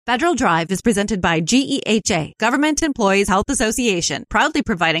Federal Drive is presented by GEHA, Government Employees Health Association, proudly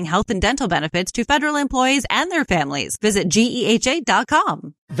providing health and dental benefits to federal employees and their families. Visit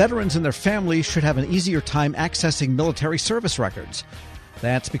GEHA.com. Veterans and their families should have an easier time accessing military service records.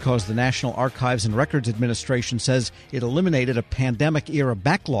 That's because the National Archives and Records Administration says it eliminated a pandemic-era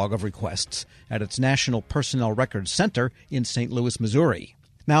backlog of requests at its National Personnel Records Center in St. Louis, Missouri.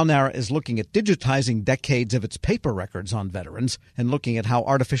 Now NARA is looking at digitizing decades of its paper records on veterans and looking at how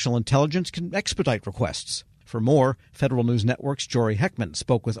artificial intelligence can expedite requests. For more, Federal News Network's Jory Heckman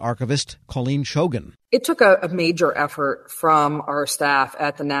spoke with archivist Colleen Shogan. It took a major effort from our staff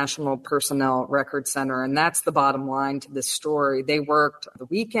at the National Personnel Records Center, and that's the bottom line to this story. They worked the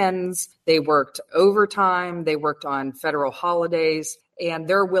weekends, they worked overtime, they worked on federal holidays, and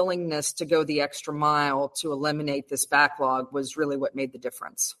their willingness to go the extra mile to eliminate this backlog was really what made the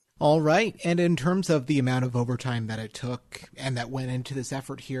difference. All right. And in terms of the amount of overtime that it took and that went into this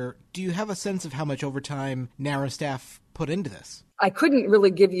effort here, do you have a sense of how much overtime NARA staff put into this? I couldn't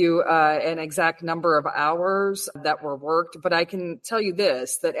really give you an exact number of hours that were worked, but I can tell you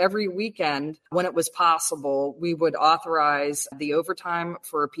this, that every weekend when it was possible, we would authorize the overtime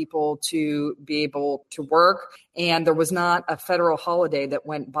for people to be able to work. And there was not a federal holiday that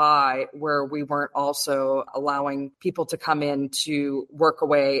went by where we weren't also allowing people to come in to work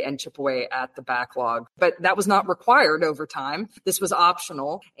away and chip away at the backlog. But that was not required overtime. This was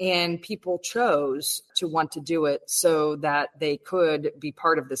optional, and people chose to want to do it so that they could be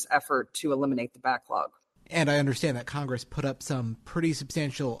part of this effort to eliminate the backlog. And I understand that Congress put up some pretty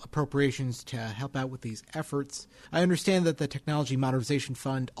substantial appropriations to help out with these efforts. I understand that the Technology Modernization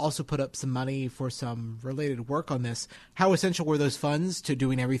Fund also put up some money for some related work on this. How essential were those funds to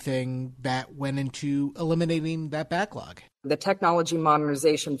doing everything that went into eliminating that backlog? The Technology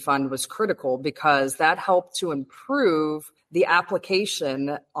Modernization Fund was critical because that helped to improve the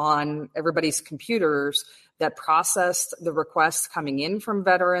application on everybody's computers that processed the requests coming in from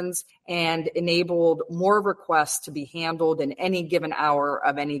veterans and enabled more requests to be handled in any given hour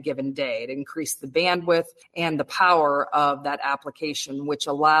of any given day. It increased the bandwidth and the power of that application, which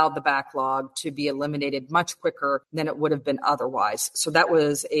allowed the backlog to be eliminated much quicker than it would have been otherwise. So that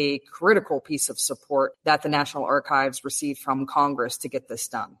was a critical piece of support that the National Archives received from Congress to get this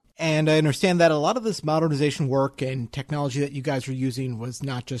done. And I understand that a lot of this modernization work and technology that you guys are using was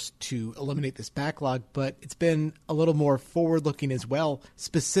not just to eliminate this backlog, but it's been a little more forward-looking as well,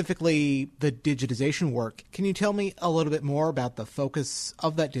 specifically the digitization work. Can you tell me a little bit more about the focus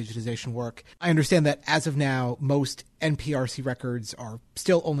of that digitization work? I understand that as of now, most NPRC records are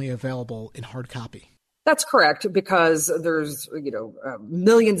still only available in hard copy. That's correct, because there's,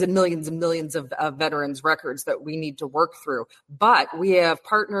 millions and millions and millions of veterans records that we need to work through. But we have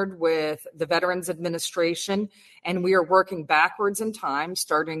partnered with the Veterans Administration, and we are working backwards in time,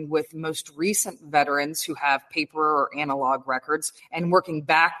 starting with most recent veterans who have paper or analog records, and working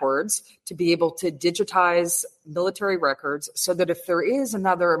backwards to be able to digitize military records so that if there is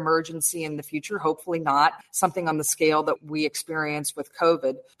another emergency in the future, hopefully not something on the scale that we experienced with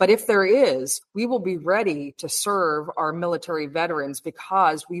COVID, but if there is, we will be ready to serve our military veterans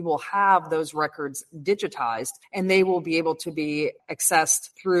because we will have those records digitized and they will be able to be accessed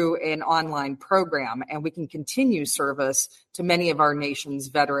through an online program, and we can continue service to many of our nation's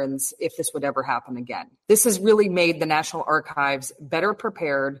veterans if this would ever happen again. This has really made the National Archives better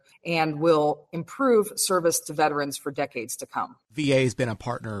prepared and will improve service to veterans for decades to come. VA has been a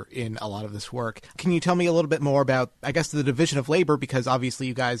partner in a lot of this work. Can you tell me a little bit more about, I guess, the division of labor? Because obviously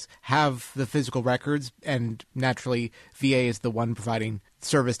you guys have the physical records and naturally VA is the one providing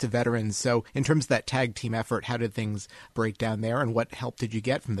service to veterans. So in terms of that tag team effort, how did things break down there and what help did you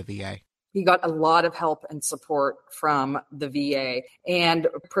get from the VA? We got a lot of help and support from the VA, and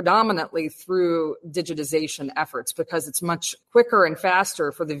predominantly through digitization efforts, because it's much quicker and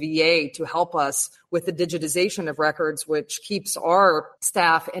faster for the VA to help us with the digitization of records, which keeps our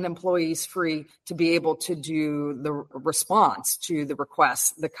staff and employees free to be able to do the response to the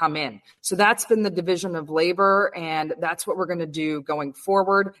requests that come in. So that's been the division of labor, and that's what we're going to do going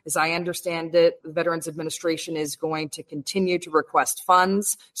forward. As I understand it, the Veterans Administration is going to continue to request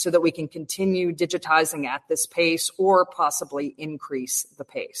funds so that we can continue digitizing at this pace or possibly increase the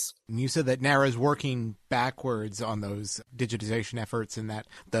pace. You said that NARA is working backwards on those digitization efforts and that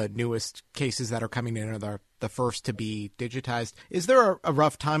the newest cases that are coming in are the first to be digitized. Is there a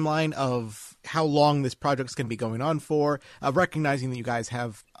rough timeline of how long this project's going to be going on for, recognizing that you guys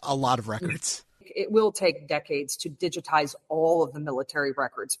have a lot of records? It will take decades to digitize all of the military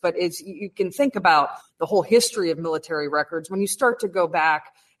records. But as you can think about the whole history of military records, when you start to go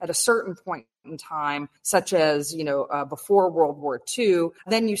back at a certain point in time, such as, before World War II,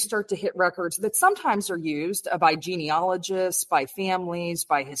 then you start to hit records that sometimes are used by genealogists, by families,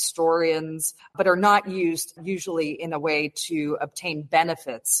 by historians, but are not used usually in a way to obtain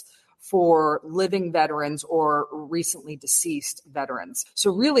benefits for living veterans or recently deceased veterans.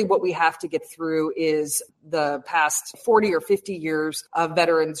 So really what we have to get through is the past 40 or 50 years of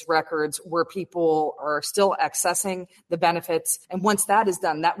veterans records where people are still accessing the benefits. And once that is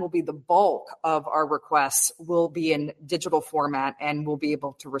done, that will be the bulk of our requests will be in digital format, and we'll be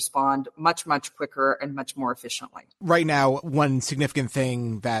able to respond much, much quicker and much more efficiently. Right now, one significant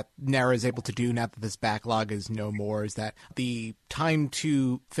thing that NARA is able to do now that this backlog is no more is that the time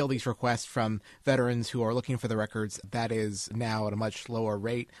to fill these requests from veterans who are looking for the records, that is now at a much lower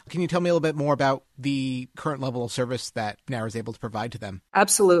rate. Can you tell me a little bit more about the current level of service that NARA is able to provide to them?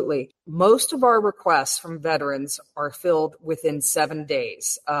 Absolutely. Most of our requests from veterans are filled within 7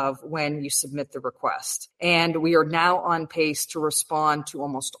 days of when you submit the request. And we are now on pace to respond to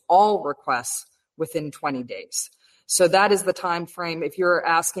almost all requests within 20 days. So that is the time frame. If you're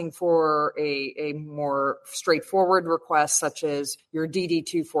asking for a more straightforward request, such as your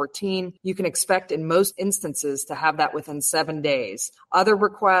DD-214, you can expect in most instances to have that within 7 days. Other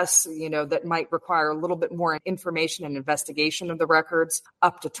requests, that might require a little bit more information and investigation of the records,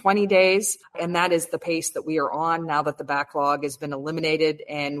 up to 20 days. And that is the pace that we are on now that the backlog has been eliminated,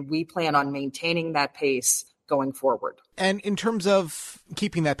 and we plan on maintaining that pace going forward. And in terms of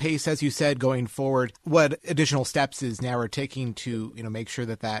keeping that pace, as you said, going forward, what additional steps is NARA taking to, make sure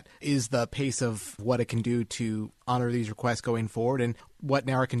that that is the pace of what it can do to honor these requests going forward, and what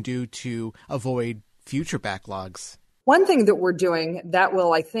NARA can do to avoid future backlogs? One thing that we're doing that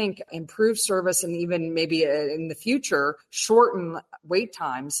will, I think, improve service and even maybe in the future shorten wait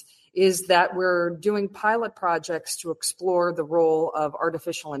times is that we're doing pilot projects to explore the role of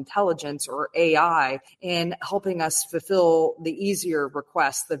artificial intelligence, or AI, in helping us fulfill the easier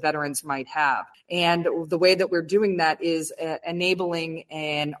requests the veterans might have. And the way that we're doing that is enabling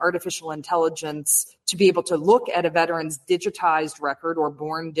an artificial intelligence to be able to look at a veteran's digitized record or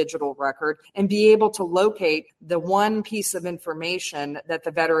born digital record and be able to locate the one piece of information that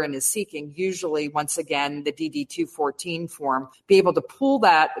the veteran is seeking, usually, once again, the DD-214 form, be able to pull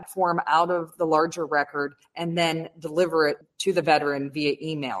that form out of the larger record and then deliver it to the veteran via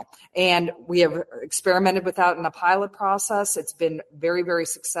email. And we have experimented with that in a pilot process. It's been very, very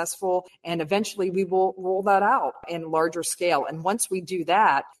successful. And eventually we will roll that out in larger scale. And once we do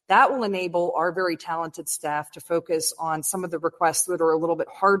that, that will enable our very talented staff to focus on some of the requests that are a little bit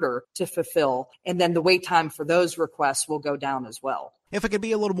harder to fulfill. And then the wait time for those requests will go down as well. If I could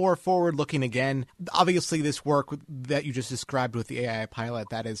be a little more forward-looking again, obviously this work that you just described with the AI pilot,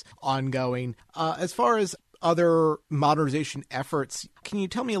 that is ongoing. As far as other modernization efforts, can you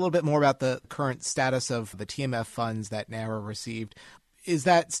tell me a little bit more about the current status of the TMF funds that NARA received? Is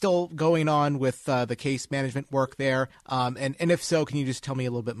that still going on with the case management work there? And if so, can you just tell me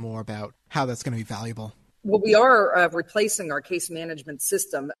a little bit more about how that's going to be valuable? Well, we are replacing our case management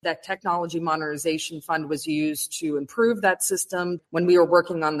system. That technology modernization fund was used to improve that system when we were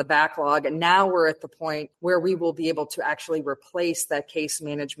working on the backlog. And now we're at the point where we will be able to actually replace that case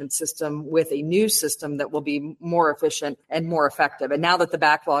management system with a new system that will be more efficient and more effective. And now that the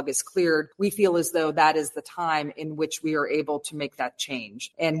backlog is cleared, we feel as though that is the time in which we are able to make that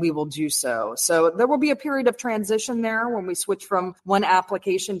change. And we will do so. So there will be a period of transition there when we switch from one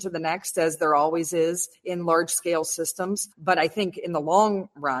application to the next, as there always is in large-scale systems. But I think in the long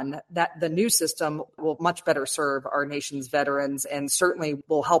run, that the new system will much better serve our nation's veterans and certainly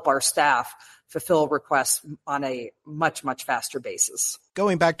will help our staff fulfill requests on a much, much faster basis.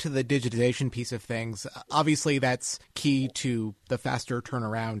 Going back to the digitization piece of things, obviously that's key to the faster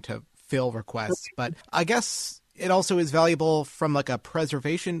turnaround to fill requests. But I guess it also is valuable from like a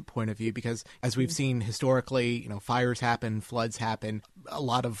preservation point of view, because as we've seen historically, fires happen, floods happen, a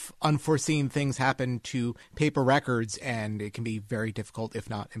lot of unforeseen things happen to paper records, and it can be very difficult, if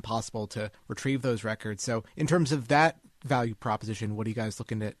not impossible, to retrieve those records. So in terms of that value proposition, what are you guys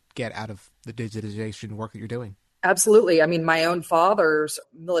looking to get out of the digitization work that you're doing? Absolutely. I mean, my own father's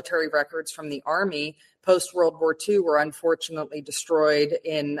military records from the Army post-World War II were unfortunately destroyed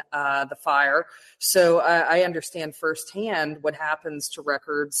in the fire. So I understand firsthand what happens to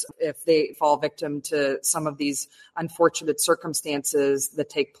records if they fall victim to some of these unfortunate circumstances that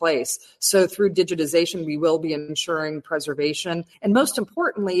take place. So through digitization, we will be ensuring preservation. And most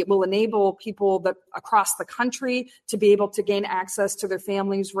importantly, it will enable people that across the country to be able to gain access to their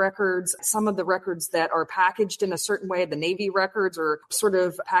families' records. Some of the records that are packaged in a certain way, the Navy records, are sort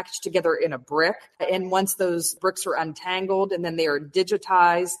of packaged together in a brick. And once those bricks are untangled and then they are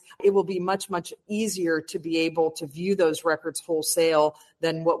digitized, it will be much, much easier to be able to view those records wholesale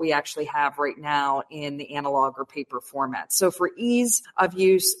than what we actually have right now in the analog or paper format. So for ease of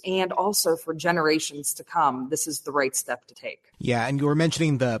use and also for generations to come, this is the right step to take. Yeah, and you were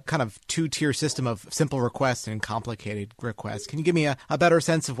mentioning the kind of two-tier system of simple requests and complicated requests. Can you give me a better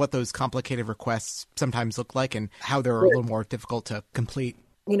sense of what those complicated requests sometimes look like and how they're a little more difficult to complete?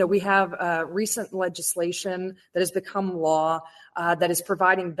 We have recent legislation that has become law that is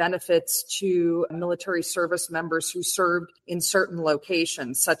providing benefits to military service members who served in certain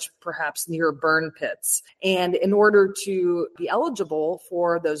locations, such perhaps near burn pits. And in order to be eligible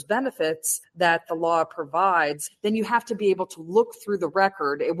for those benefits that the law provides, then you have to be able to look through the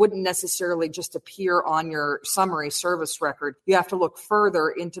record. It wouldn't necessarily just appear on your summary service record. You have to look further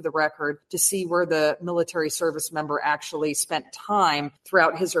into the record to see where the military service member actually spent time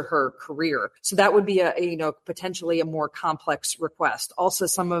throughout his or her career. So that would be potentially a more complex request. Also,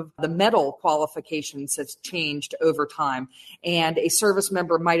 some of the medal qualifications have changed over time, and a service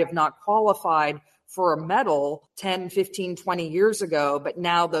member might have not qualified for a medal 10, 15, 20 years ago, but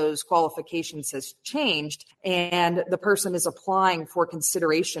now those qualifications has changed and the person is applying for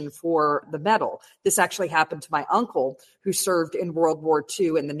consideration for the medal. This actually happened to my uncle who served in World War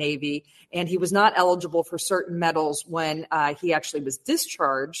II in the Navy, and he was not eligible for certain medals when he actually was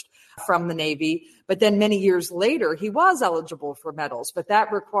discharged from the Navy. But then many years later, he was eligible for medals, but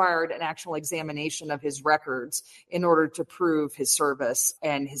that required an actual examination of his records in order to prove his service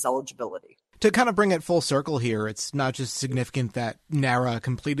and his eligibility. To kind of bring it full circle here, it's not just significant that NARA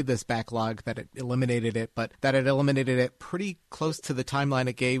completed this backlog, that it eliminated it, but that it eliminated it pretty close to the timeline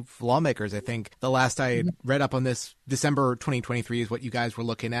it gave lawmakers. I think the last I had read up on this, December 2023 is what you guys were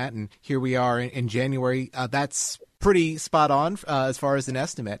looking at, and here we are in January. That's pretty spot on as far as an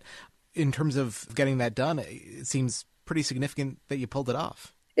estimate. In terms of getting that done, it seems pretty significant that you pulled it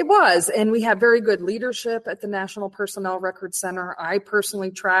off. It was, and we have very good leadership at the National Personnel Records Center. I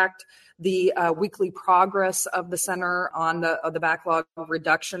personally tracked the weekly progress of the center on the backlog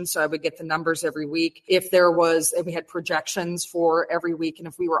reduction. So I would get the numbers every week. If we had projections for every week, and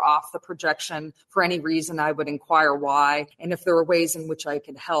if we were off the projection for any reason, I would inquire why. And if there were ways in which I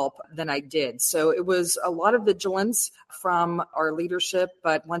could help, then I did. So it was a lot of vigilance from our leadership.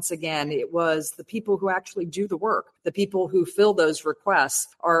 But once again, it was the people who actually do the work, the people who fill those requests,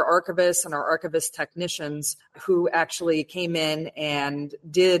 our archivists and our archivist technicians who actually came in and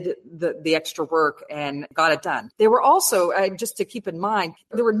did the extra work and got it done. They were also, just to keep in mind,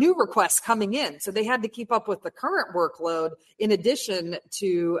 there were new requests coming in. So they had to keep up with the current workload in addition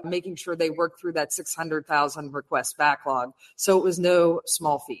to making sure they worked through that 600,000 request backlog. So it was no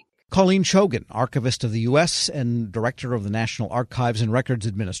small feat. Colleen Chogan, Archivist of the U.S. and Director of the National Archives and Records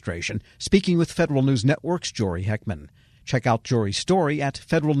Administration, speaking with Federal News Network's Jory Heckman. Check out Jory's story at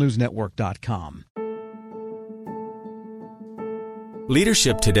federalnewsnetwork.com.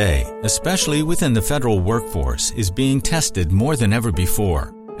 Leadership today, especially within the federal workforce, is being tested more than ever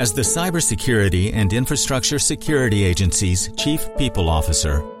before. As the Cybersecurity and Infrastructure Security Agency's Chief People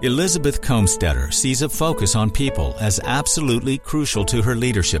Officer, Elizabeth Comstetter sees a focus on people as absolutely crucial to her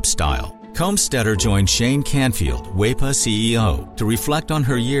leadership style. Comstetter joined Shane Canfield, WEPA CEO, to reflect on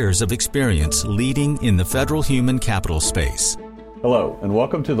her years of experience leading in the federal human capital space. Hello, and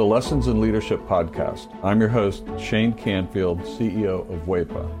welcome to the Lessons in Leadership podcast. I'm your host, Shane Canfield, CEO of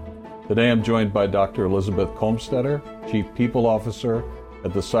WEPA. Today I'm joined by Dr. Elizabeth Comstetter, Chief People Officer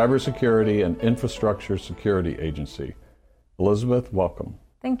at the Cybersecurity and Infrastructure Security Agency. Elizabeth, welcome.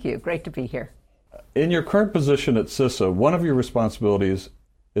 Thank you. Great to be here. In your current position at CISA, one of your responsibilities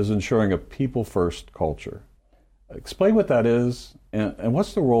is ensuring a people-first culture. Explain what that is, and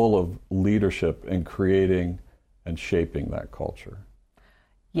what's the role of leadership in creating and shaping that culture?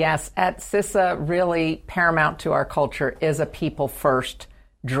 Yes, at CISA, really paramount to our culture is a people-first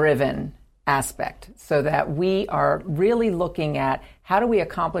driven aspect, so that we are really looking at how do we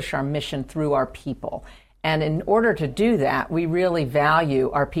accomplish our mission through our people. And in order to do that, we really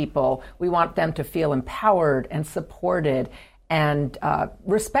value our people. We want them to feel empowered and supported and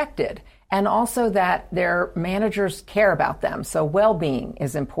respected, and also that their managers care about them. So well-being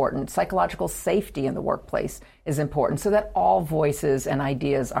is important. Psychological safety in the workplace is important, so that all voices and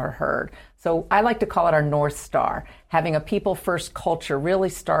ideas are heard. So I like to call it our North Star. Having a people-first culture really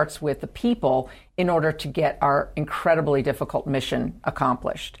starts with the people in order to get our incredibly difficult mission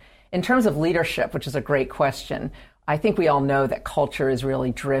accomplished. In terms of leadership, which is a great question, I think we all know that culture is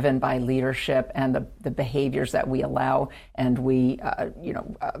really driven by leadership and the behaviors that we allow and we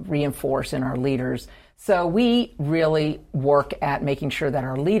reinforce in our leaders. So we really work at making sure that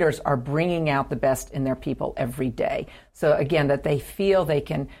our leaders are bringing out the best in their people every day. So again, that they feel they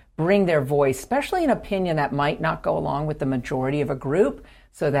can bring their voice, especially an opinion that might not go along with the majority of a group,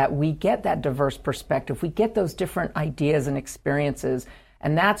 so that we get that diverse perspective. We get those different ideas and experiences.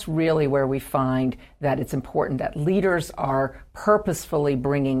 And that's really where we find that it's important that leaders are purposefully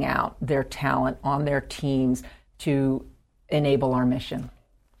bringing out their talent on their teams to enable our mission.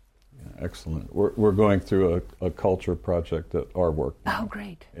 Yeah, excellent. We're going through a culture project at our work. Oh,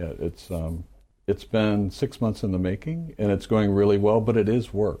 great. Yeah, it's been 6 months in the making, and it's going really well, but it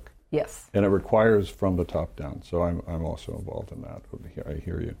is work. Yes. And it requires from the top down. So I'm also involved in that. I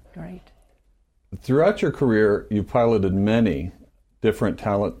hear you. Great. Throughout your career, you piloted many different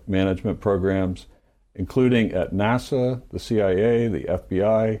talent management programs, including at NASA, the CIA, the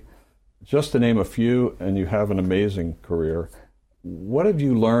FBI, just to name a few, and you have an amazing career. What have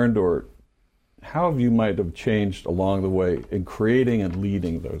you learned, or how have you might have changed along the way in creating and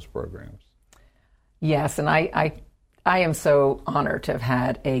leading those programs? Yes, and I am so honored to have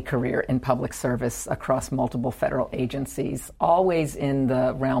had a career in public service across multiple federal agencies, always in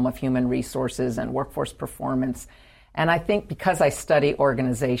the realm of human resources and workforce performance. And I think because I study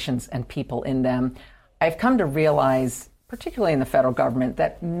organizations and people in them, I've come to realize, particularly in the federal government,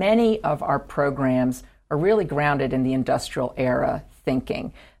 that many of our programs are really grounded in the industrial era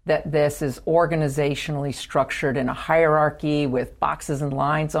thinking, that this is organizationally structured in a hierarchy with boxes and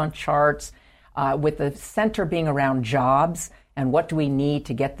lines on charts, with the center being around jobs and what do we need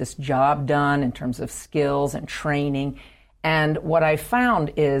to get this job done in terms of skills and training. And what I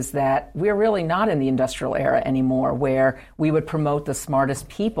found is that we're really not in the industrial era anymore, where we would promote the smartest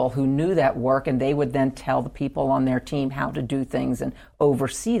people who knew that work, and they would then tell the people on their team how to do things and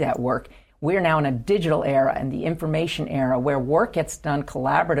oversee that work. We're now in a digital era and the information era, where work gets done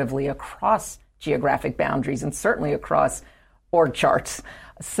collaboratively across geographic boundaries and certainly across org charts.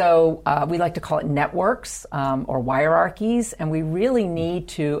 So we like to call it networks or hierarchies, and we really need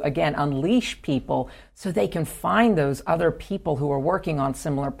to, again, unleash people so they can find those other people who are working on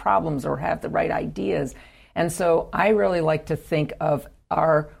similar problems or have the right ideas. And so I really like to think of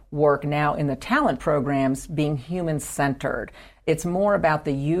our work now in the talent programs being human-centered. It's more about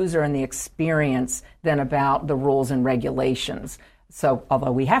the user and the experience than about the rules and regulations. So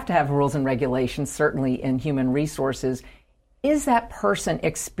although we have to have rules and regulations, certainly in human resources, is that person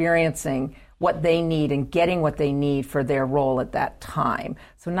experiencing what they need and getting what they need for their role at that time?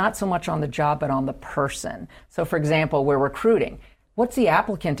 So not so much on the job, but on the person. So for example, we're recruiting. What's the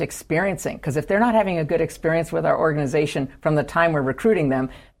applicant experiencing? Because if they're not having a good experience with our organization from the time we're recruiting them,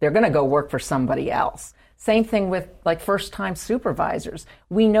 they're going to go work for somebody else. Same thing with like first-time supervisors.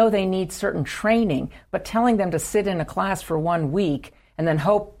 We know they need certain training, but telling them to sit in a class for 1 week and then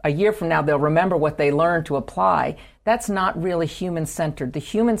hope a year from now they'll remember what they learned to apply, that's not really human-centered. The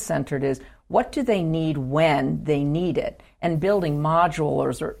human-centered is, what do they need when they need it? And building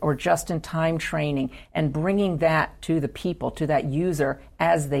modules or just-in-time training and bringing that to the people, to that user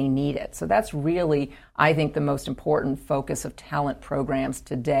as they need it. So that's really, I think, the most important focus of talent programs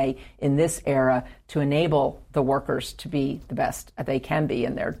today in this era, to enable the workers to be the best they can be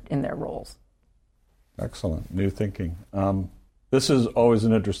in their roles. Excellent. New thinking. This is always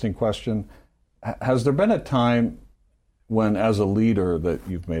an interesting question. Has there been a time when, as a leader, that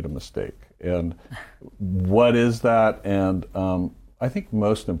you've made a mistake? And what is that? And I think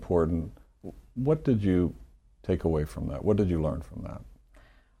most important, what did you take away from that? What did you learn from that?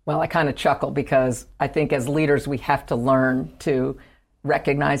 Well, I kind of chuckle because I think as leaders we have to learn to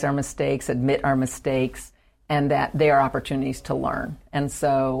recognize our mistakes, admit our mistakes, and that they are opportunities to learn. And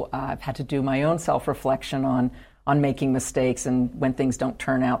so I've had to do my own self-reflection on making mistakes and when things don't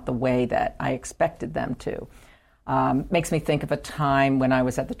turn out the way that I expected them to. Makes me think of a time when I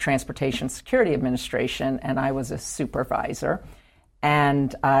was at the Transportation Security Administration and I was a supervisor,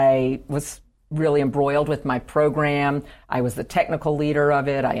 and I was really embroiled with my program. I was the technical leader of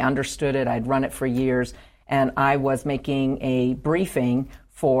it. I understood it. I'd run it for years, and I was making a briefing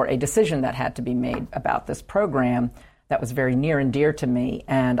for a decision that had to be made about this program that was very near and dear to me.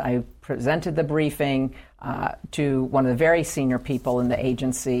 And I presented the briefing to one of the very senior people in the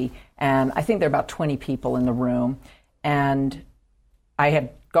agency, and I think there are about 20 people in the room. And I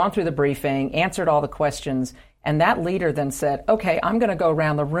had gone through the briefing, answered all the questions, and that leader then said, okay, I'm going to go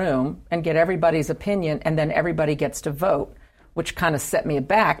around the room and get everybody's opinion, and then everybody gets to vote, which kind of set me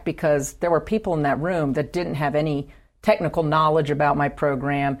aback because there were people in that room that didn't have any technical knowledge about my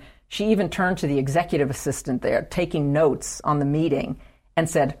program. She even turned to the executive assistant there, taking notes on the meeting, and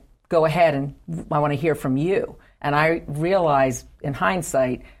said, go ahead, and I want to hear from you. And I realized, in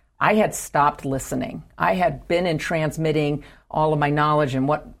hindsight, I had stopped listening. I had been in transmitting all of my knowledge and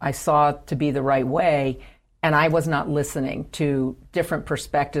what I saw to be the right way, and I was not listening to different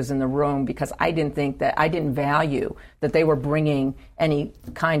perspectives in the room because I didn't value that they were bringing any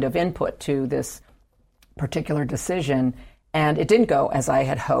kind of input to this particular decision. And it didn't go as I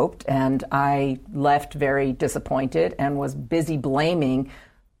had hoped, and I left very disappointed and was busy blaming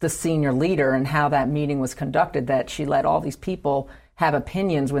the senior leader and how that meeting was conducted, that she let all these people have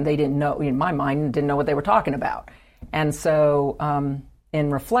opinions when they didn't know, in my mind, didn't know what they were talking about. And so in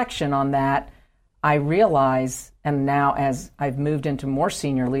reflection on that, I realize, and now as I've moved into more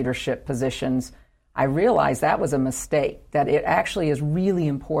senior leadership positions, I realize that was a mistake, that it actually is really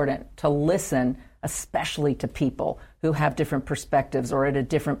important to listen, especially to people who have different perspectives or at a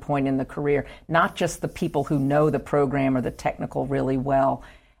different point in the career, not just the people who know the program or the technical really well.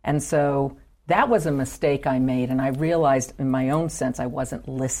 And so that was a mistake I made, and I realized in my own sense I wasn't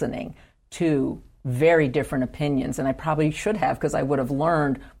listening to very different opinions, and I probably should have, because I would have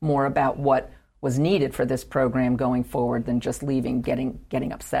learned more about what was needed for this program going forward than just leaving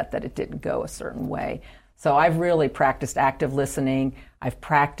getting upset that it didn't go a certain way. So I've really practiced active listening. I've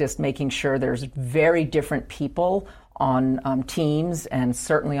practiced making sure there's very different people on teams and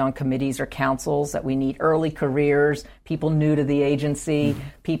certainly on committees or councils, that we need early careers, people new to the agency,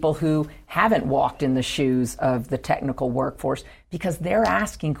 people who haven't walked in the shoes of the technical workforce, because they're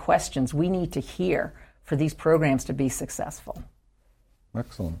asking questions we need to hear for these programs to be successful.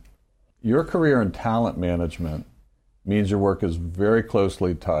 Excellent. Your career in talent management means your work is very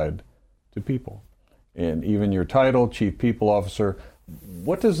closely tied to people. And even your title, Chief People Officer,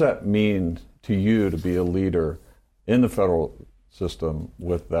 what does that mean to you to be a leader in the federal system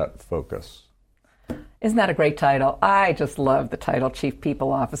with that focus? Isn't that a great title? I just love the title Chief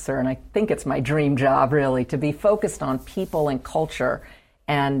People Officer, and I think it's my dream job, really, to be focused on people and culture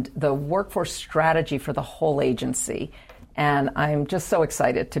and the workforce strategy for the whole agency. And I'm just so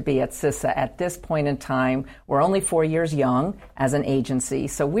excited to be at CISA at this point in time. We're only 4 years young as an agency,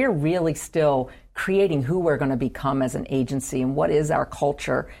 so we're really still creating who we're going to become as an agency and what is our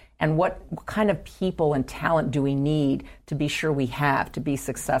culture and what kind of people and talent do we need to be sure we have to be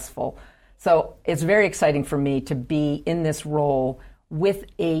successful. So it's very exciting for me to be in this role with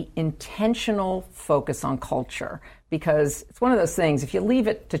a intentional focus on culture, because it's one of those things, if you leave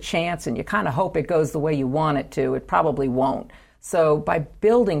it to chance and you kind of hope it goes the way you want it to, it probably won't. So by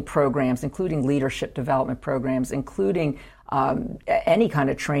building programs, including leadership development programs, including any kind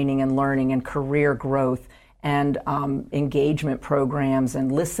of training and learning and career growth and engagement programs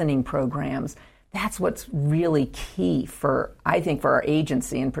and listening programs, that's what's really key for, I think, for our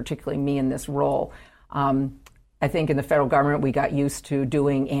agency, and particularly me in this role. I think in the federal government, we got used to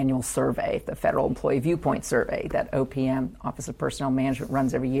doing annual survey, the Federal Employee Viewpoint Survey that OPM, Office of Personnel Management,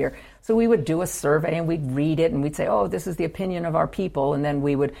 runs every year. So we would do a survey and we'd read it and we'd say, oh, this is the opinion of our people. And then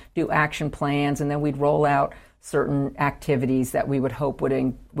we would do action plans, and then we'd roll out certain activities that we would hope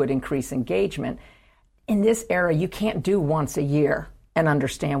would increase engagement. In this era, you can't do once a year and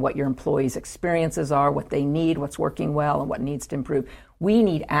understand what your employees' experiences are, what they need, what's working well, and what needs to improve. We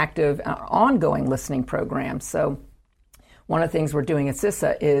need active, ongoing listening programs. So one of the things we're doing at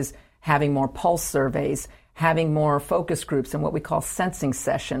CISA is having more pulse surveys, having more focus groups and what we call sensing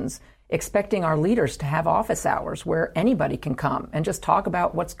sessions, expecting our leaders to have office hours where anybody can come and just talk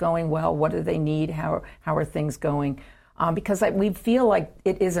about what's going well, what do they need, how are things going, because we feel like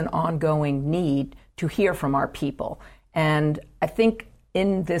it is an ongoing need to hear from our people. And I think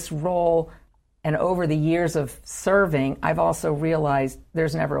in this role and over the years of serving, I've also realized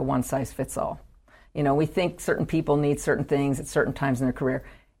there's never a one-size-fits-all. You know, we think certain people need certain things at certain times in their career.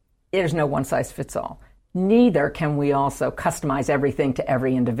 There's no one-size-fits-all. Neither can we also customize everything to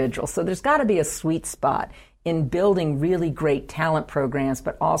every individual. So there's got to be a sweet spot in building really great talent programs,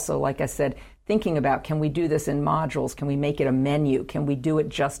 but also, like I said, thinking about, can we do this in modules? Can we make it a menu? Can we do it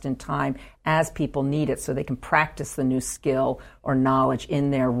just in time as people need it so they can practice the new skill or knowledge in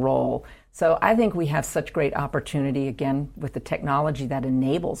their role? So I think we have such great opportunity, again, with the technology that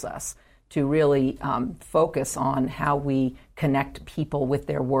enables us to really focus on how we connect people with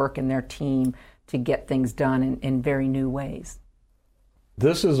their work and their team to get things done in very new ways.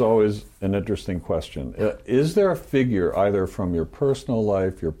 This is always an interesting question. Is there a figure, either from your personal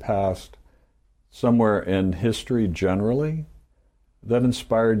life, your past, somewhere in history generally, that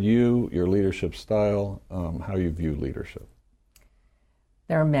inspired you, your leadership style, how you view leadership?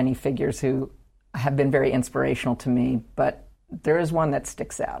 There are many figures who have been very inspirational to me, but there is one that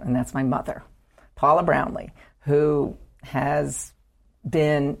sticks out, and that's my mother, Paula Brownlee, who has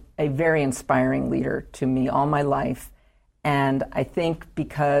been a very inspiring leader to me all my life. And I think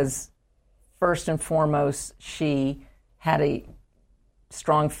because, first and foremost, she had a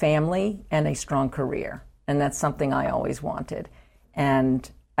strong family and a strong career. And that's something I always wanted. And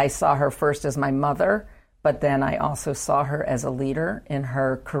I saw her first as my mother, but then I also saw her as a leader in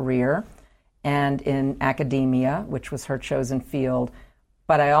her career and in academia, which was her chosen field.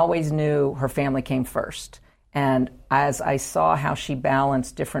 But I always knew her family came first. And as I saw how she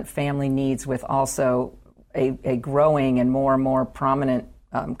balanced different family needs with also a growing and more prominent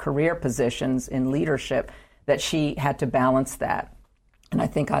career positions in leadership, that she had to balance that. And I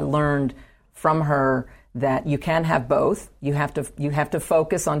think I learned from her that you can have both. You have to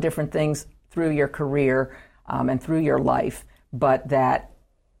focus on different things through your career and through your life, but that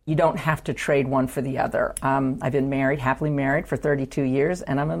you don't have to trade one for the other. I've been happily married for 32 years,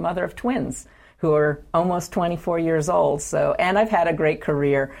 and I'm a mother of twins who are almost 24 years old. And I've had a great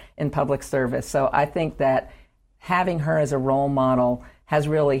career in public service. So I think that having her as a role model has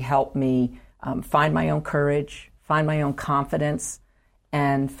really helped me find my own courage, find my own confidence,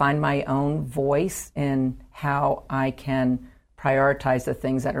 and find my own voice in how I can prioritize the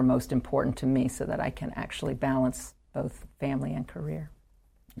things that are most important to me so that I can actually balance both family and career.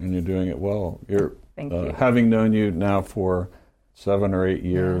 And you're doing it well. Thank you. Having known you now for 7 or 8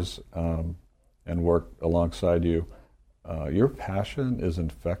 years and worked alongside you, your passion is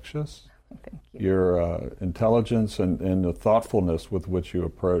infectious. Thank you. Your intelligence and the thoughtfulness with which you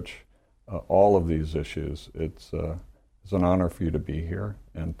approach all of these issues, it's an honor for you to be here,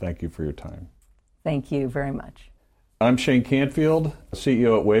 and thank you for your time. Thank you very much. I'm Shane Canfield,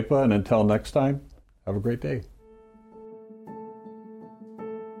 CEO at WEPA, and until next time, have a great day.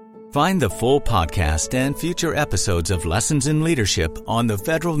 Find the full podcast and future episodes of Lessons in Leadership on the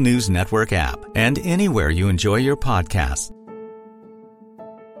Federal News Network app and anywhere you enjoy your podcasts.